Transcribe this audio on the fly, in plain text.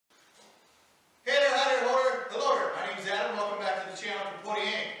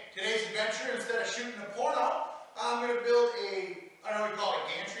I'm going to build a, I don't know what you call it, a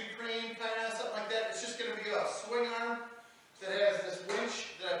gantry crane, kind of, something like that. It's just going to be a swing arm that has this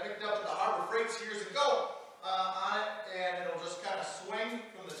winch that I picked up at the Harbor Freights years ago on it, and it'll just kind of swing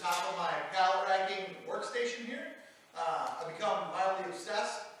from the top of my pallet racking workstation here. I've become mildly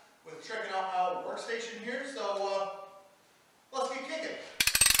obsessed with checking out my old workstation here, so let's get kicking.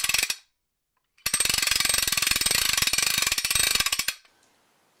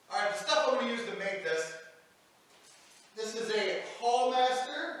 Alright, the stuff I'm going to use to make this. This is a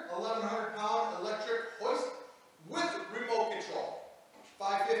Hallmaster 1100 pound electric hoist with remote control.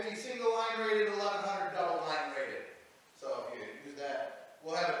 550 single line rated, 1100 double line rated. So if you use that,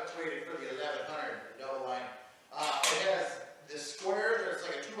 we'll have it rated for the 1100 double line. It has this square that's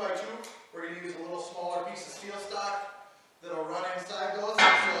like a 2x2. We're going to use a little smaller piece of steel stock that'll run inside those so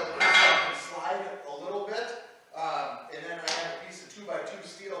the inside can slide a little bit. And then I have a piece of 2x2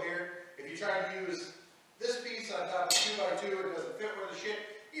 steel here. If you try to use this piece on top of 2x2, it doesn't fit worth a shit.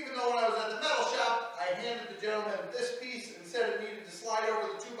 Even though when I was at the metal shop, I handed the gentleman this piece and said it needed to slide over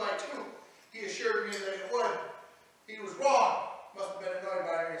the 2x2. He assured me that it would. He was wrong. Must have been annoyed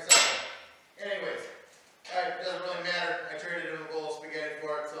by me or something. Anyways, it doesn't really matter. I traded him a bowl of spaghetti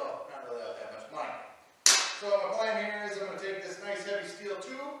for it, so not really that much money. So my plan here is I'm going to take this nice heavy steel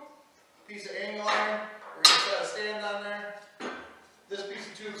tube, piece of angle iron. We're going to set a stand on there. This piece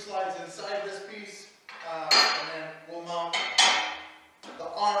of tube slides inside this piece, and then we'll mount the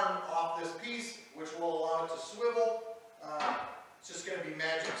arm off this piece, which will allow it to swivel. It's just going to be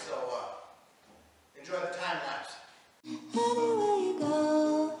magic, so enjoy the time lapse. Anywhere you go,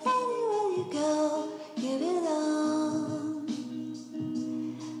 you belong.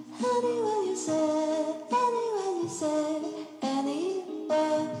 Anywhere you say,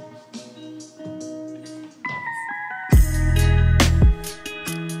 anywhere.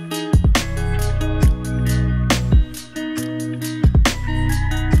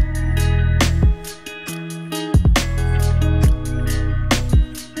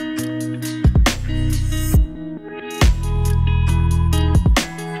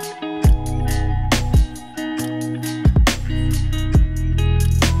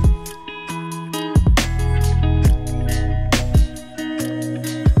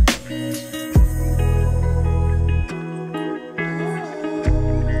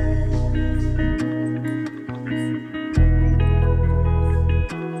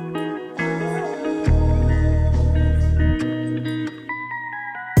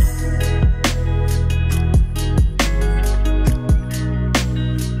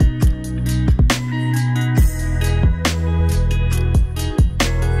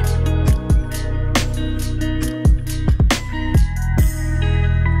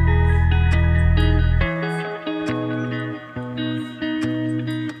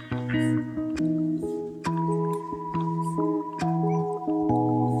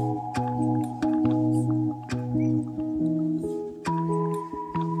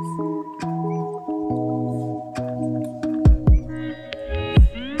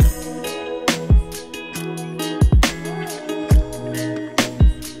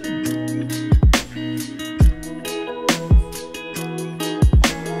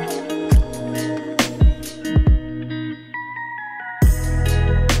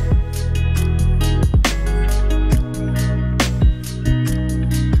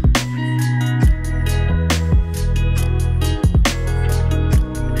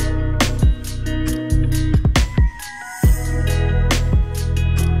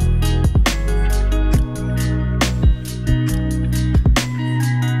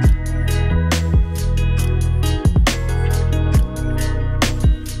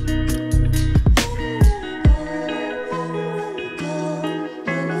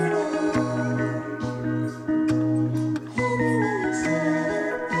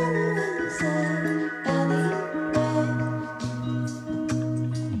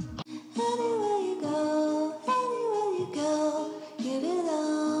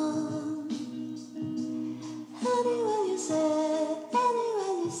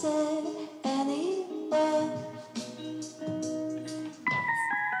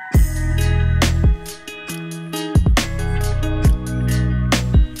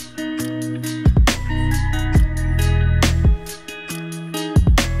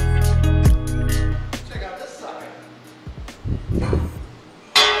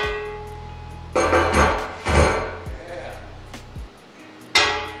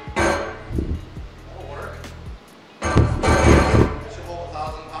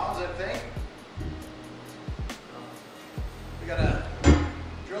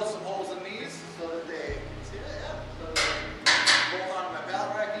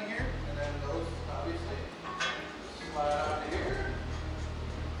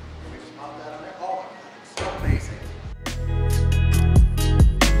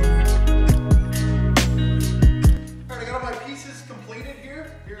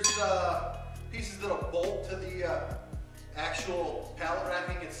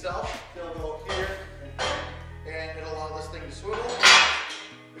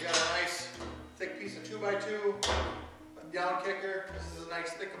 down kicker. This is a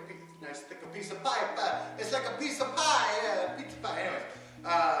nice thick piece of pipe. It's like a piece of pie, pizza pie. Anyways,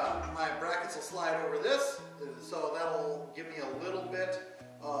 my brackets will slide over this, so that'll give me a little bit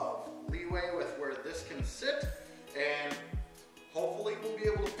of leeway with where this can sit, and hopefully we'll be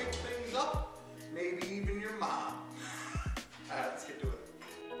able to pick things up, maybe even your mom. All right, let's get to it.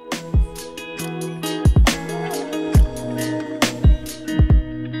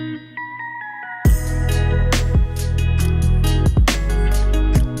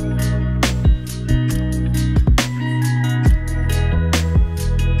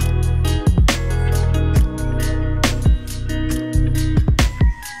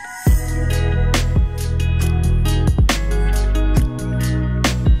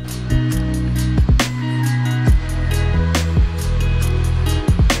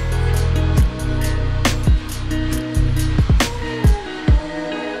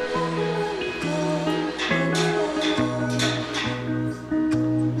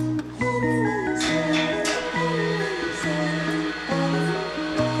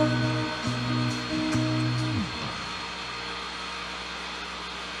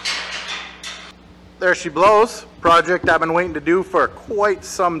 There she blows. Project I've been waiting to do for quite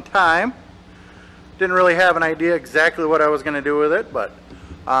some time. Didn't really have an idea exactly what I was going to do with it, but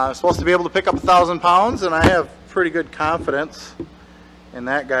I'm supposed to be able to pick up 1,000 pounds, and I have pretty good confidence in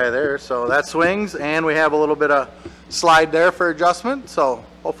that guy there. So that swings, and we have a little bit of slide there for adjustment, so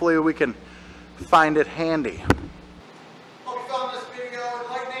hopefully we can find it handy. Hope you found this video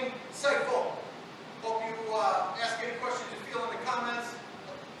enlightening, insightful. Hope you ask any questions you feel in the comments.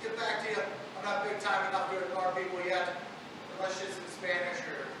 I'll get back to you. I'm not big time enough to ignore people yet, unless it's in Spanish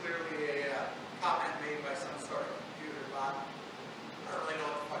or clearly a comment made by some sort of computer bot. I don't really know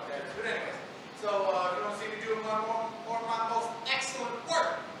what the fuck that is. But anyways, so if you want to see me do one more,